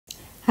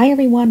Hi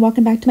everyone,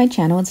 welcome back to my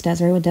channel. It's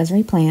Desiree with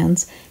Desiree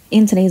Plans.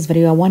 In today's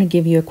video, I want to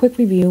give you a quick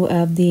review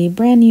of the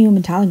brand new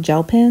metallic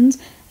gel pens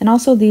and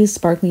also the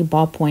sparkly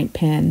ballpoint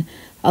pen,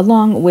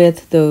 along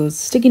with those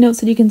sticky notes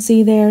that you can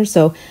see there.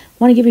 So I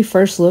want to give you a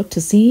first look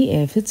to see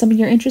if it's something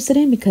you're interested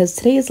in, because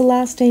today is the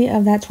last day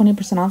of that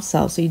 20% off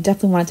sale. So you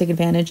definitely want to take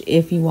advantage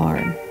if you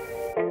are.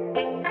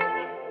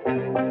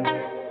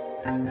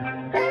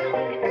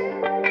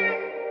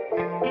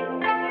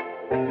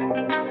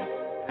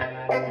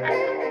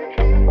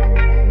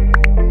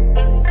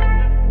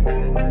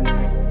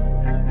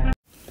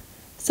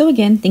 So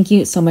again, thank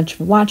you so much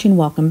for watching.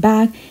 Welcome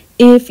back.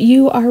 If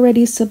you are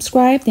already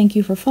subscribed, thank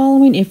you for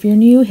following. If you're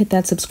new, hit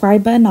that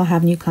subscribe button. I'll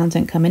have new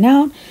content coming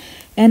out.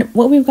 And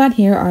what we've got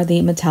here are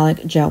the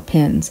metallic gel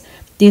pens.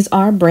 These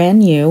are brand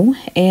new,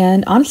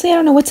 and honestly, I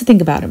don't know what to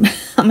think about them.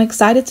 I'm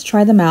excited to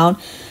try them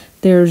out.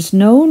 There's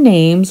no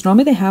names.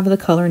 Normally they have the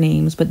color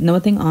names, but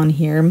nothing on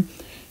here.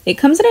 It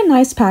comes in a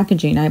nice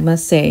packaging, I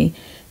must say.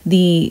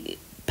 The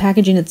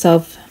packaging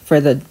itself for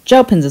the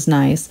gel pens is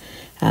nice.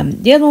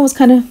 The other one was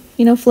kind of,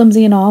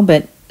 flimsy and all,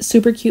 but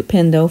super cute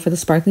pen though for the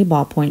sparkly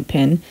ballpoint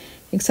pen.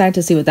 Excited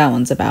to see what that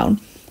one's about.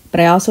 But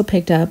I also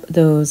picked up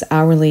those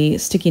hourly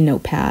sticky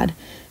notepad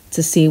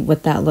to see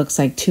what that looks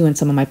like too in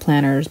some of my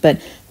planners.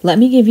 But let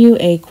me give you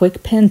a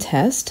quick pen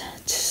test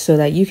so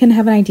that you can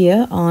have an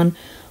idea on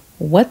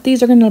what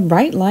these are going to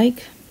write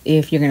like,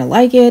 if you're going to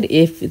like it,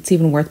 if it's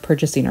even worth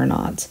purchasing or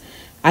not.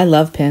 I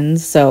love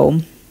pens,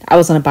 so I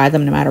was going to buy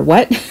them no matter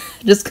what,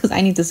 just because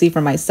I need to see for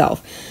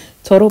myself.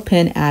 Total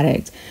pen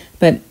addict.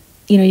 But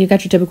you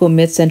got your typical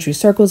mid-century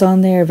circles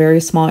on there,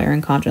 very small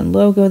Erin Condren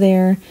logo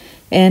there.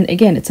 And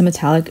again, it's a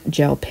metallic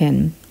gel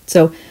pen.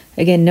 So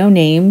again, no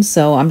names,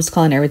 so I'm just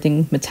calling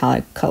everything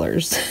metallic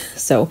colors.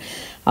 So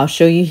I'll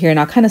show you here, and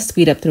I'll kind of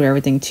speed up through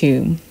everything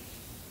too.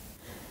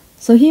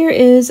 So here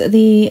is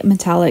the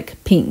metallic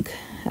pink.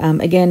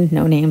 Again,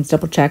 no names,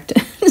 double checked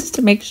just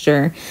to make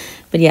sure.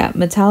 But yeah,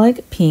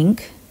 metallic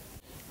pink.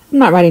 I'm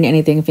not writing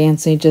anything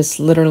fancy, just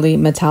literally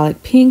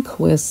metallic pink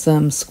with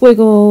some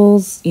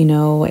squiggles,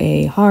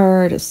 a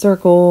heart, a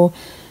circle,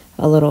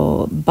 a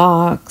little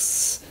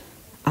box,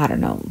 I don't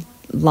know,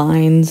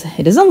 lines.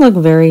 It doesn't look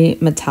very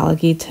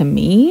metallic-y to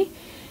me.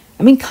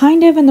 I mean,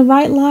 kind of in the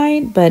right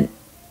light, but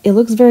it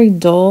looks very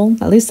dull.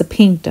 At least the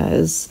pink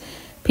does.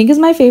 Pink is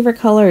my favorite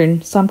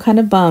color, so I'm kind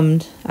of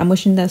bummed. I'm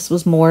wishing this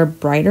was more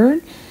brighter.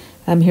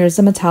 Here's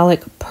the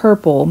metallic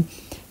purple.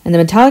 And the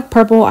metallic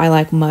purple I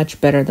like much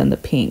better than the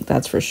pink,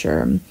 that's for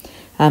sure.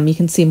 You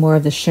can see more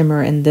of the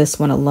shimmer in this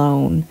one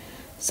alone.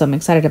 So I'm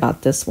excited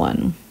about this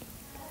one.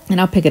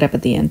 And I'll pick it up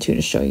at the end too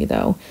to show you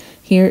though.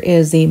 Here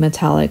is the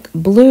metallic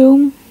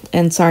blue.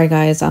 And sorry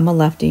guys, I'm a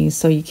lefty,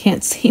 so you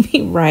can't see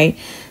me right.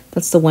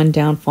 That's the one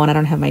downfall, and I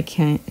don't have my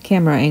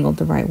camera angled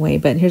the right way.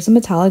 But here's the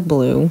metallic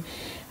blue.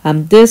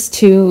 This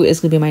too is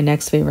going to be my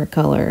next favorite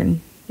color.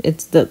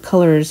 The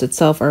colors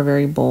itself are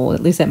very bold,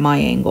 at least at my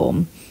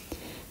angle.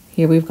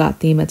 Here we've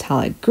got the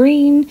metallic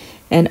green,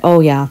 and oh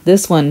yeah,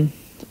 this one,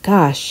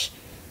 gosh,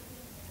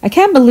 I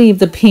can't believe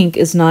the pink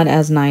is not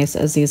as nice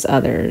as these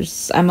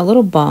others. I'm a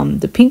little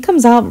bummed. The pink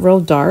comes out real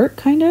dark,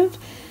 kind of.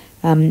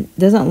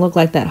 Doesn't look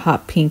like that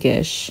hot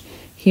pinkish.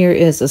 Here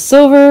is a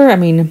silver. I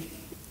mean,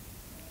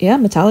 yeah,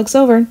 metallic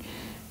silver.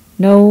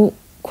 No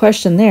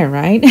question there,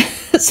 right?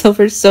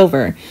 Silver's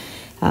silver.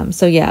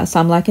 So yeah, so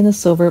I'm liking the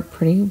silver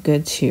pretty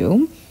good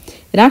too.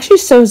 It actually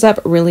shows up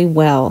really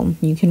well.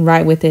 You can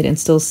write with it and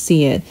still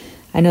see it.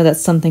 I know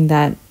that's something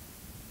that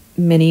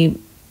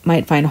many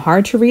might find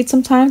hard to read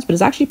sometimes, but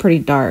it's actually pretty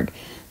dark.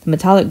 The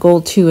metallic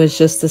gold too is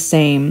just the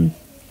same.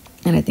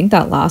 And I think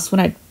that last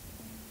one, I'd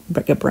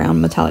like a brown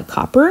metallic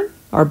copper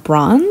or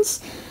bronze.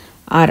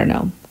 I don't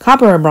know.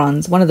 Copper or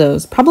bronze, one of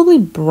those. Probably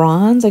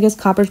bronze. I guess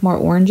copper's more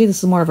orangey.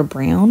 This is more of a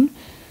brown.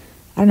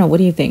 I don't know. What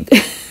do you think?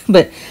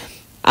 But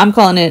I'm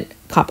calling it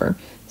copper.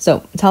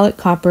 So metallic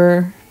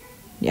copper.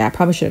 Yeah, I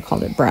probably should have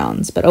called it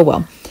browns, but oh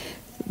well.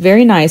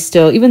 Very nice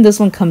still. Even this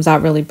one comes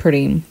out really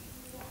pretty.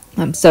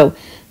 So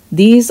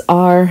these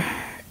are,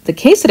 the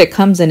case that it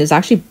comes in is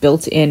actually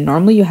built in.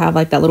 Normally you have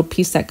like that little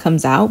piece that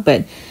comes out,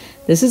 but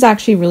this is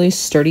actually a really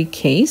sturdy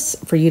case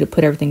for you to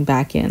put everything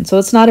back in. So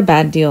it's not a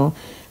bad deal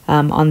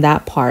on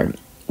that part.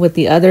 With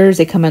the others,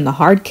 they come in the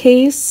hard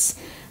case,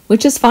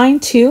 which is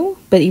fine too,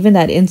 but even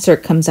that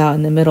insert comes out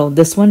in the middle.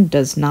 This one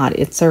does not.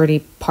 It's already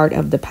part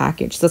of the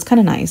package. So it's kind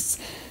of nice.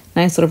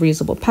 Nice little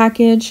reusable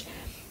package.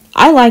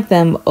 I like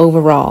them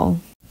overall.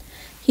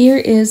 Here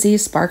is the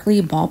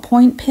sparkly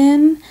ballpoint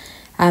pen.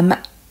 I'm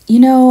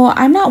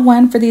not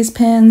one for these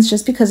pens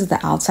just because of the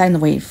outside and the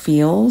way it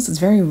feels. It's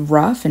very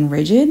rough and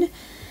rigid.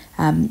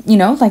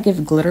 Like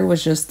if glitter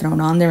was just thrown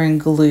on there and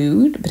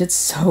glued, but it's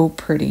so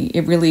pretty.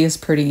 It really is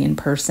pretty in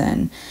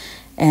person.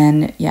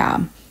 And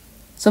yeah,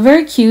 so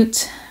very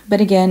cute. But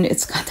again,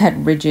 it's got that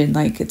rigid,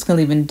 like it's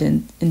gonna leave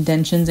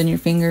indentions in your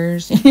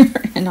fingers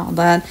and all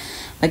that.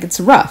 Like it's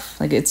rough,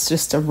 like it's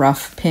just a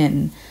rough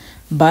pen.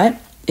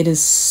 But it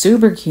is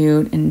super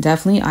cute and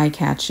definitely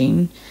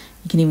eye-catching.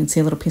 You can even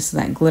see a little piece of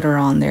that glitter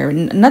on there.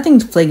 Nothing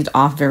flaked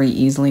off very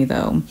easily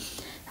though.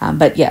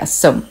 But yes,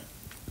 so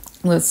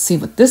Let's see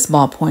what this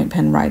ballpoint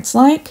pen writes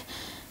like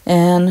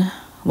and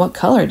what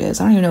color it is.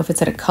 I don't even know if it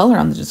said a color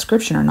on the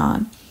description or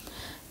not,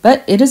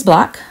 but it is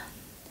black.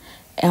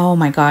 Oh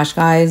my gosh,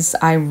 guys,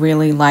 I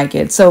really like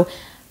it. So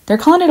they're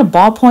calling it a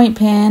ballpoint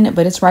pen,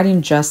 but it's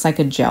writing just like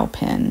a gel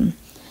pen.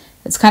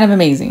 It's kind of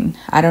amazing.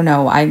 I don't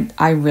know.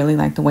 I really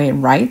like the way it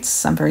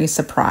writes. I'm very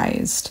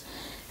surprised.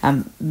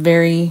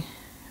 Very,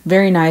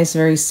 very nice,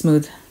 very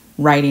smooth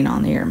writing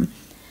on there.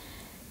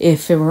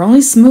 If it were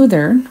only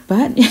smoother,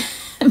 but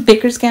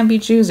bakers can't be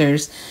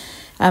choosers.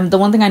 The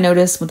one thing I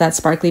noticed with that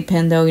sparkly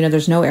pen, though, you know,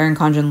 there's no Erin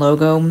Condren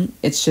logo.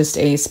 It's just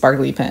a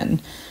sparkly pen,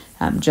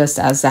 just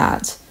as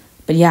that.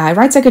 But yeah, it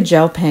writes like a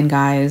gel pen,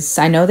 guys.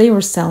 I know they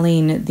were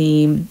selling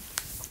the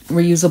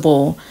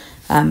reusable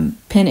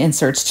pen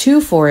inserts too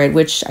for it,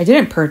 which I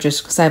didn't purchase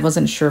because I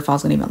wasn't sure if I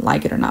was going to even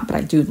like it or not, but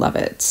I do love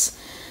it.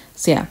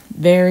 So yeah,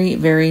 very,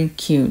 very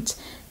cute.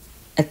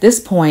 At this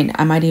point,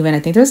 I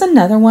think there's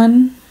another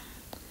one.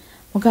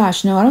 Well,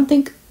 gosh, no, I don't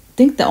think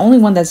the only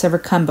one that's ever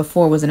come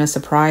before was in a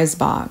surprise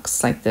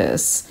box like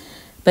this.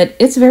 But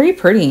it's very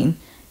pretty.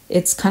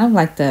 It's kind of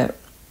like the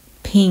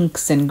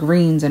pinks and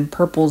greens and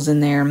purples in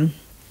there.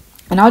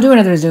 And I'll do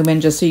another zoom in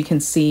just so you can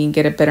see and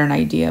get a better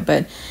idea.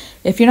 But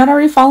if you're not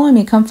already following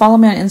me, come follow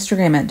me on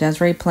Instagram at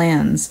Desiree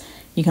Plans.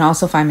 You can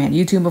also find me on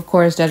YouTube, of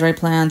course, Desiree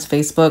Plans,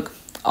 Facebook,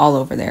 all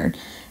over there.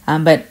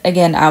 But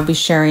again, I'll be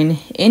sharing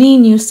any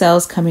new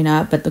sales coming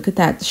up. But look at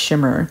that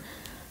shimmer.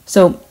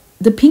 So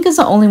the pink is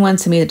the only one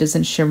to me that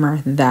doesn't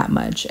shimmer that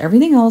much.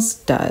 Everything else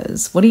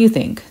does. What do you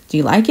think? Do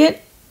you like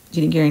it? Do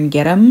you think you're going to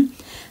get them?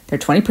 They're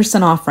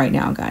 20% off right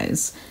now,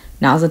 guys.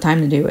 Now's the time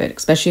to do it,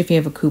 especially if you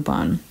have a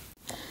coupon.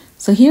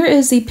 So here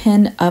is the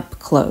pen up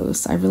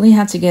close. I really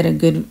had to get a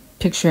good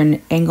picture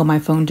and angle my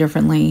phone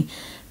differently.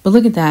 But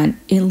look at that.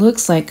 It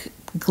looks like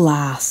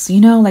glass, you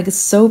know, like it's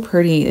so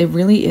pretty. It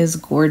really is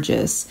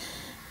gorgeous.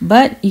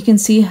 But you can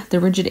see the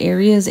rigid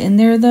areas in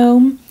there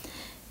though.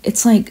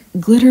 It's like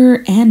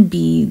glitter and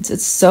beads.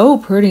 It's so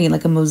pretty,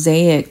 like a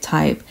mosaic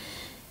type.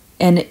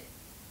 And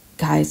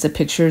guys, the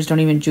pictures don't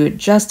even do it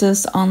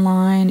justice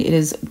online. It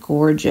is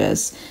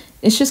gorgeous.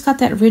 It's just got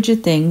that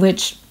rigid thing,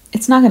 which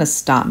it's not going to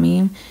stop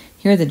me.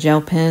 Here are the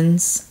gel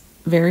pens.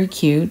 Very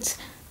cute.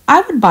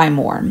 I would buy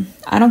more.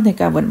 I don't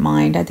think I would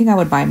mind. I think I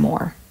would buy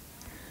more.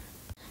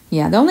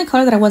 Yeah, the only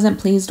color that I wasn't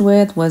pleased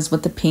with was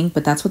with the pink,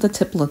 but that's what the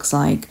tip looks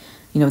like.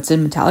 You know, it's a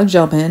metallic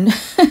gel pen,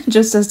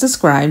 just as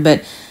described,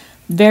 but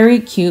very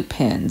cute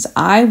pens.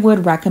 I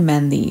would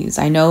recommend these.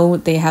 I know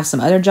they have some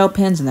other gel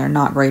pens and they're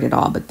not great at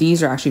all, but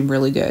these are actually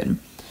really good.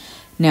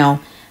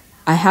 Now,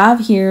 I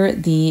have here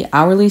the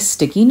hourly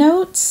sticky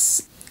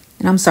notes.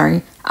 And I'm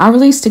sorry,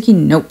 hourly sticky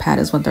notepad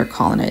is what they're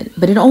calling it.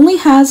 But it only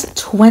has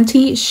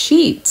 20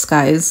 sheets,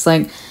 guys.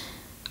 Like,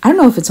 I don't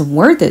know if it's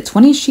worth it.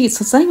 20 sheets,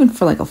 it's not even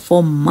for like a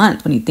full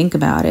month when you think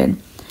about it.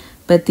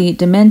 But the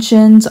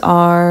dimensions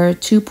are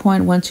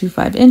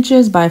 2.125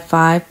 inches by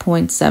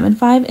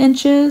 5.75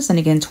 inches. And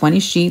again, 20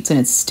 sheets and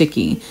it's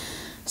sticky.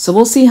 So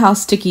we'll see how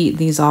sticky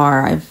these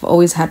are. I've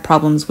always had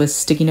problems with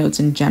sticky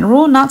notes in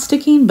general, not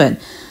sticking, but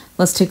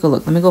let's take a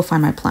look. Let me go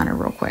find my planner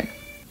real quick.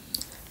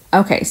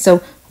 Okay,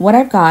 so what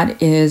I've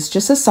got is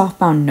just a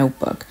softbound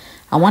notebook.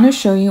 I want to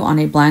show you on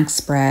a blank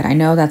spread. I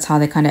know that's how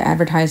they kind of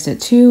advertised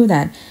it too,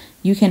 that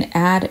you can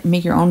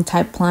make your own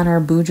type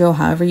planner, bujo,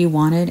 however you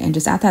want it, and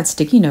just add that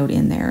sticky note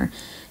in there.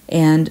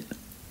 And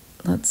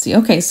let's see.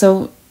 Okay,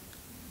 so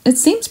it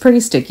seems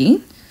pretty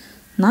sticky.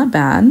 Not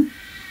bad.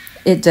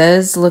 It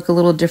does look a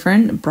little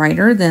different,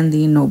 brighter than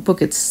the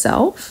notebook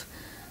itself.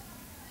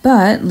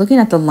 But looking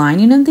at the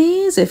lining of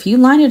these, if you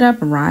line it up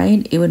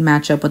right, it would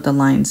match up with the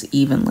lines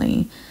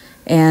evenly.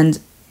 And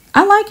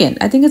I like it.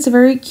 I think it's a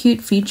very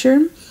cute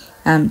feature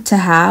to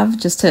have,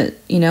 just to,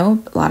 you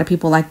know, a lot of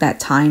people like that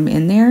time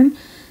in there.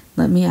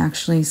 Let me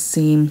actually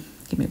see.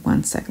 Give me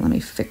 1 second. Let me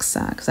fix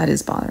that because that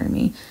is bothering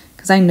me.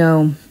 Because I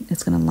know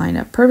it's going to line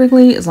up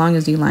perfectly as long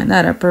as you line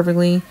that up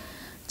perfectly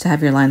to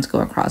have your lines go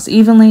across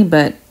evenly.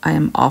 But I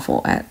am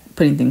awful at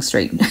putting things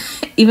straight.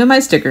 Even my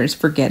stickers,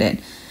 forget it.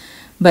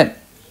 But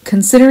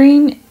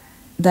considering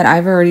that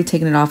I've already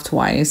taken it off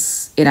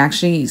twice, it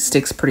actually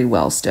sticks pretty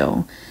well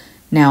still.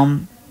 Now,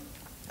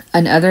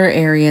 another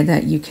area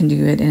that you can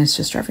do it, and it's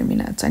just driving me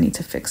nuts. I need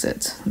to fix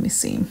it. Let me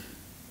see.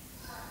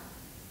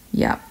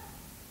 Yeah.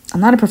 I'm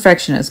not a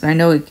perfectionist, but I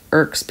know it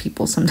irks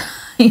people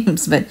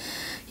sometimes. But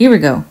here we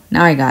go.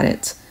 Now I got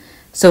it.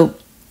 So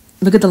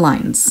look at the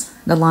lines.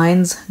 The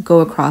lines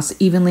go across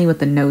evenly with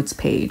the notes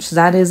page. So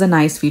that is a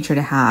nice feature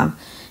to have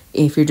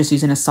if you're just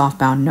using a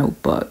softbound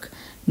notebook.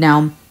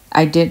 Now,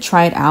 I did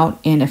try it out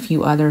in a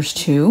few others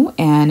too.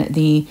 And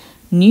the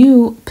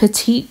new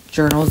petite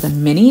journals, the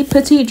mini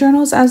petite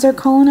journals as they're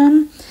calling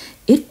them,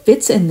 it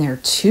fits in there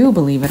too,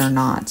 believe it or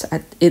not.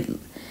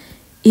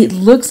 It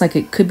looks like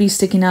it could be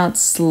sticking out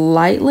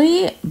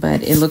slightly,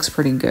 but it looks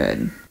pretty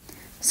good.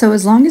 So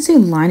as long as you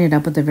line it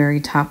up at the very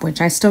top, which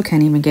I still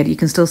can't even get, you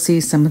can still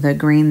see some of the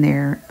green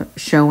there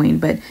showing.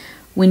 But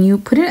when you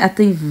put it at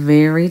the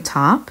very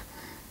top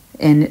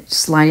and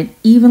slide it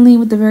evenly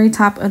with the very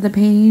top of the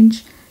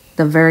page,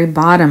 the very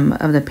bottom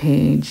of the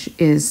page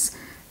is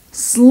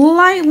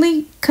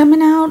slightly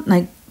coming out,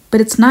 like,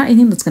 but it's not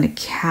anything that's going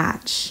to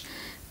catch.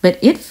 But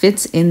it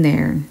fits in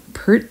there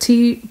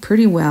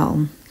pretty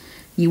well.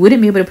 You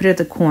wouldn't be able to put it at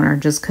the corner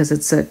just because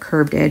it's a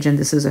curved edge and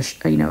this is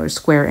a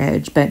square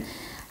edge. But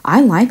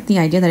I like the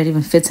idea that it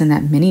even fits in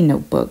that mini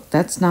notebook.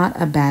 That's not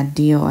a bad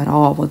deal at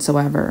all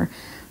whatsoever.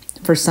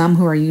 For some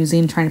who are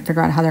trying to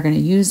figure out how they're going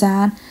to use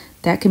that,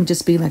 that can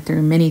just be like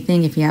their mini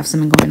thing if you have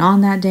something going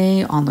on that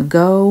day, on the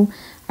go.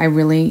 I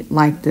really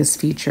like this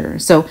feature.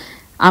 So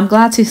I'm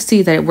glad to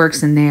see that it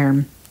works in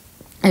there.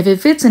 If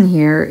it fits in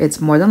here, it's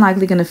more than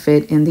likely going to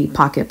fit in the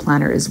pocket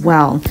planner as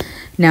well.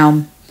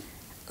 Now,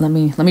 let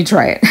me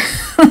try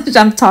it.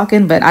 I'm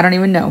talking, but I don't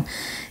even know.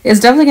 It's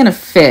definitely going to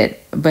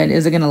fit, but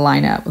is it going to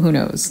line up? Who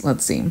knows?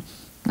 Let's see.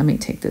 Let me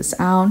take this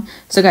out.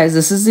 So guys,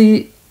 this is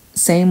the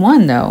same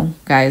one though.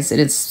 Guys, it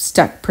is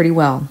stuck pretty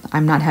well.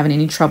 I'm not having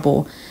any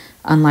trouble,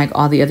 unlike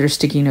all the other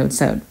sticky notes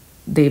that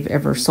they've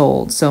ever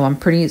sold. So I'm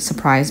pretty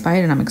surprised by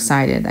it and I'm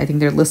excited. I think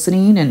they're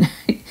listening and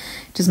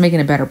just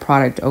making a better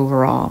product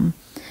overall.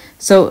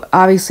 So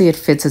obviously it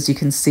fits, as you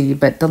can see,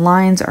 but the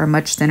lines are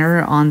much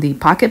thinner on the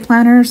pocket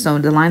planner. So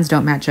the lines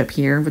don't match up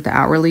here. With the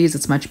hourlies,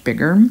 it's much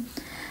bigger.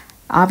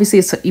 Obviously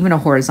it's even a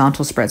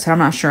horizontal spread, so I'm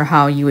not sure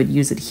how you would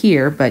use it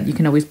here, but you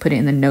can always put it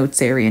in the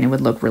notes area and it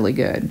would look really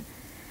good.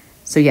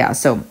 So yeah,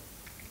 so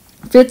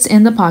fits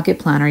in the pocket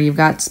planner. You've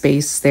got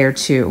space there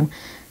too.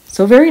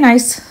 So very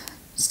nice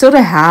still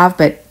to have,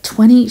 but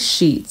 20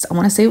 sheets. I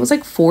want to say it was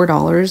like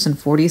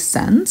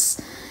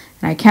 $4.40.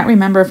 And I can't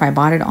remember if I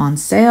bought it on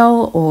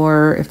sale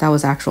or if that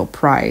was actual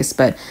price,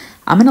 but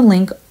I'm going to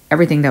link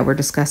everything that we're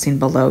discussing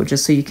below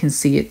just so you can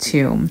see it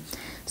too.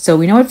 So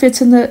we know it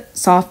fits in the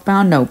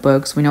softbound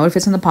notebooks. We know it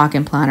fits in the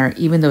pocket planner,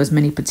 even those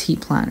mini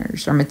petite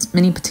planners or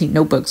mini petite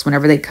notebooks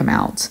whenever they come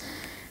out.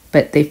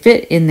 But they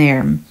fit in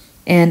there.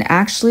 And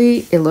actually,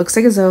 it looks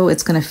like as though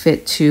it's going to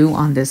fit too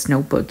on this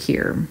notebook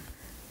here.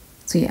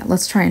 So yeah,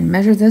 let's try and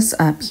measure this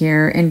up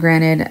here. And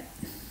granted,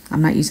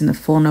 I'm not using the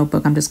full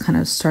notebook. I'm just kind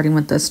of starting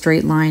with the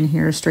straight line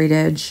here, straight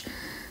edge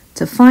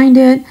to find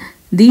it.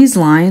 These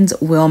lines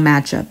will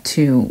match up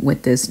too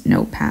with this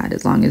notepad.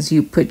 As long as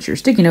you put your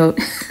sticky note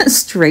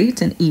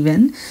straight and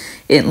even,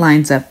 it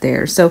lines up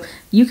there. So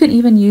you can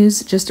even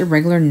use just a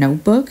regular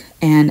notebook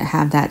and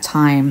have that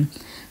time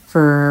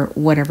for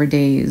whatever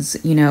days,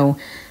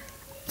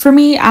 For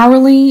me,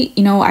 hourly,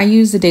 I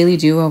use the Daily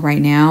Duo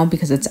right now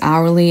because it's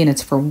hourly and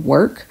it's for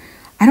work.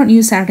 I don't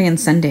use Saturday and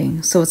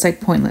Sunday, so it's like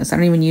pointless. I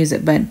don't even use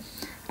it, but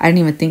I didn't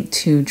even think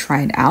to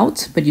try it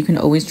out. But you can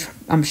always,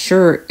 I'm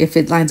sure if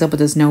it lines up with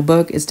this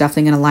notebook, it's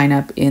definitely going to line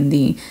up in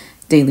the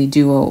Daily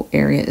Duo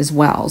area as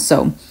well.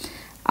 So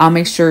I'll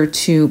make sure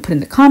to put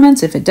in the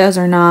comments if it does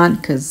or not,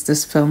 because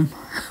this film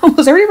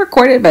was already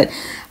recorded, but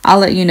I'll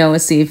let you know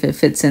and see if it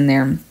fits in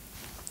there.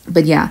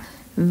 But yeah,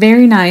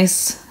 very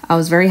nice. I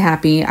was very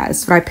happy.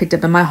 That's what I picked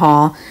up in my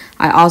haul.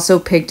 I also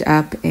picked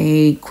up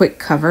a quick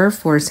cover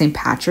for St.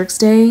 Patrick's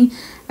Day.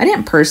 I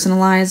didn't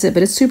personalize it,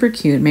 but it's super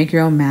cute. Make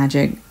your own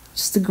magic.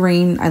 Just the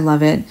green, I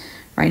love it.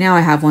 Right now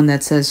I have one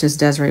that says just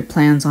Desiree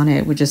Plans on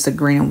it with just the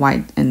green and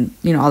white and,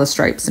 all the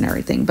stripes and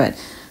everything. But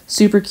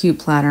super cute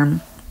platter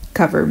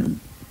cover.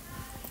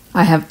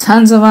 I have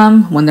tons of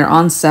them. When they're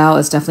on sale,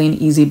 it's definitely an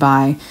easy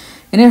buy.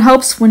 And it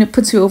helps when it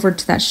puts you over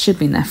to that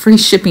shipping, that free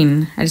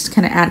shipping. I just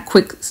kind of add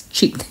quick,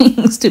 cheap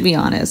things, to be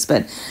honest.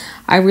 But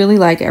I really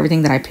like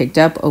everything that I picked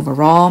up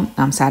overall.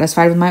 I'm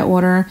satisfied with my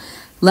order.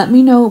 Let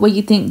me know what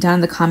you think down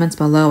in the comments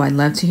below. I'd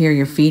love to hear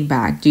your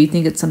feedback. Do you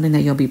think it's something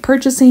that you'll be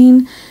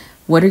purchasing?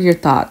 What are your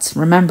thoughts?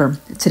 Remember,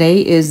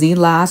 today is the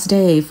last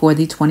day for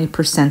the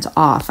 20%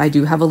 off. I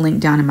do have a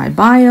link down in my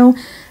bio.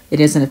 It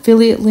is an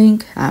affiliate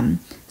link.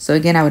 So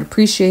again, I would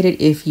appreciate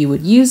it if you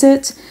would use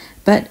it.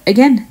 But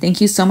again, thank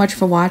you so much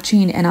for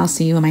watching, and I'll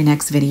see you in my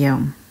next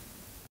video.